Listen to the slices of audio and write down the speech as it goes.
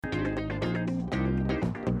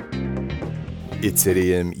It's 8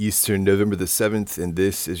 a.m. Eastern, November the 7th, and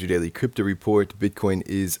this is your daily crypto report. Bitcoin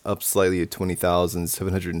is up slightly at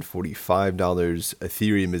 $20,745.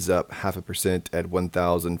 Ethereum is up 0.5% at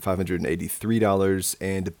 $1,583,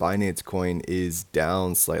 and Binance Coin is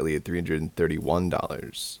down slightly at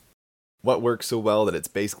 $331. What works so well that it's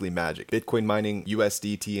basically magic? Bitcoin mining,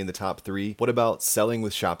 USDT in the top 3. What about selling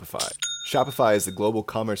with Shopify? Shopify is the global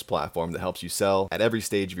commerce platform that helps you sell at every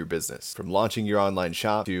stage of your business. From launching your online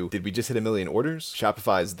shop to, did we just hit 1 million orders?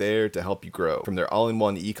 Shopify is there to help you grow. From their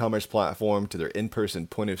all-in-one e-commerce platform to their in-person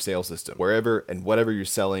point-of-sale system. Wherever and whatever you're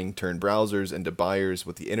selling, turn browsers into buyers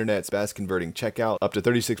with the internet's best converting checkout, up to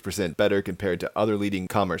 36% better compared to other leading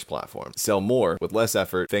commerce platforms. Sell more with less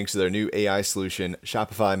effort thanks to their new AI solution,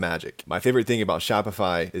 Shopify Magic. My favorite thing about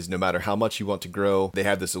Shopify is no matter how much you want to grow, they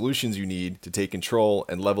have the solutions you need to take control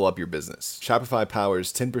and level up your business. Shopify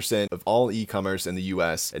powers 10% of all e-commerce in the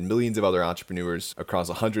US and millions of other entrepreneurs across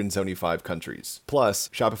 175 countries. Plus,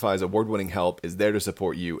 Shopify's award-winning help is there to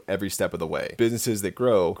support you every step of the way. Businesses that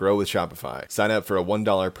grow with Shopify. Sign up for a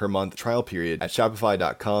 $1 per month trial period at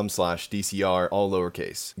shopify.com/DCR, all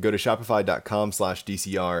lowercase. Go to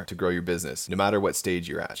shopify.com/DCR to grow your business, no matter what stage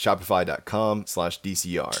you're at.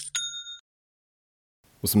 Shopify.com/DCR.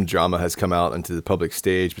 Well, some drama has come out onto the public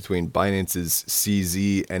stage between Binance's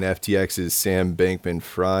CZ and FTX's Sam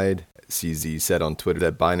Bankman-Fried. CZ said on Twitter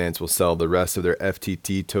that Binance will sell the rest of their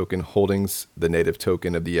FTT token holdings, the native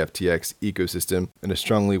token of the FTX ecosystem. In a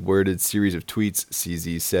strongly worded series of tweets,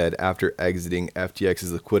 CZ said after exiting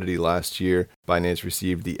FTX's liquidity last year, Binance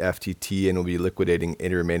received the FTT and will be liquidating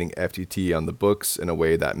any remaining FTT on the books in a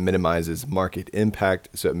way that minimizes market impact,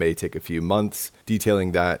 so it may take a few months,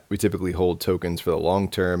 detailing that we typically hold tokens for the long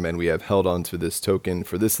term and we have held on to this token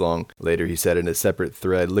for this long. Later, he said in a separate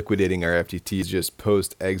thread, liquidating our FTT is just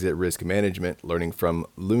post-exit risk management, learning from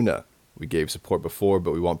Luna. We gave support before,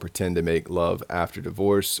 but we won't pretend to make love after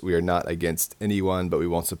divorce. We are not against anyone, but we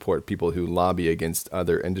won't support people who lobby against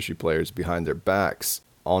other industry players behind their backs.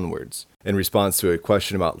 Onwards. In response to a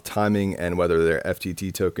question about timing and whether their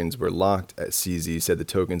FTT tokens were locked, CZ said the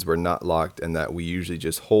tokens were not locked and that we usually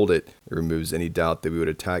just hold it. It removes any doubt that we would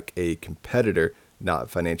attack a competitor, not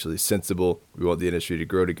financially sensible. We want the industry to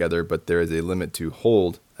grow together, but there is a limit to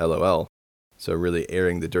hold, LOL. So really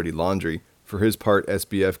airing the dirty laundry. For his part,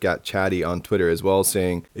 SBF got chatty on Twitter as well,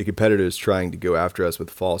 saying, a competitor is trying to go after us with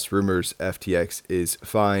false rumors. FTX is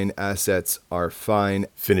fine. Assets are fine.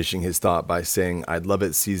 Finishing his thought by saying, I'd love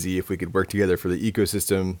it, CZ, if we could work together for the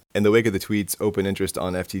ecosystem. In the wake of the tweets, open interest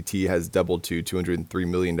on FTT has doubled to $203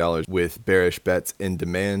 million with bearish bets in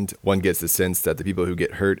demand. One gets the sense that the people who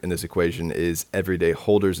get hurt in this equation is everyday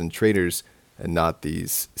holders and traders and not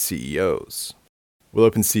these CEOs. Well,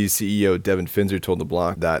 OpenSea's CEO Devin Finzer told The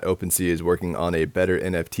Block that OpenSea is working on a better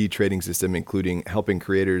NFT trading system, including helping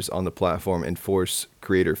creators on the platform enforce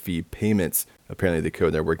creator fee payments. Apparently, the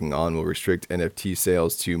code they're working on will restrict NFT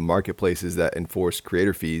sales to marketplaces that enforce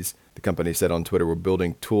creator fees. The company said on Twitter, we're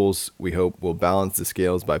building tools we hope will balance the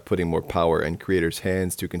scales by putting more power in creators'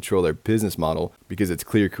 hands to control their business model, because it's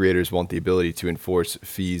clear creators want the ability to enforce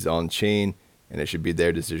fees on chain, and it should be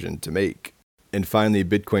their decision to make. And finally,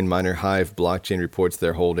 Bitcoin miner Hive Blockchain reports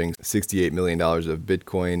they're holding $68 million of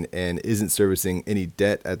Bitcoin and isn't servicing any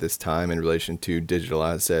debt at this time in relation to digital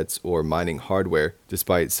assets or mining hardware,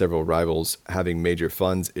 despite several rivals having major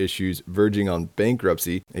funds issues verging on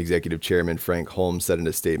bankruptcy. Executive Chairman Frank Holmes said in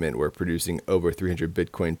a statement, we're producing over 300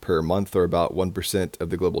 Bitcoin per month, or about 1% of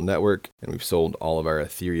the global network, and we've sold all of our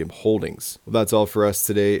Ethereum holdings. Well, that's all for us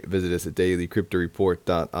today. Visit us at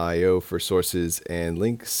dailycryptoreport.io for sources and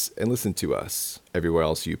links, and listen to us everywhere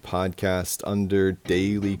else you podcast under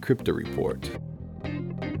Daily Crypto Report.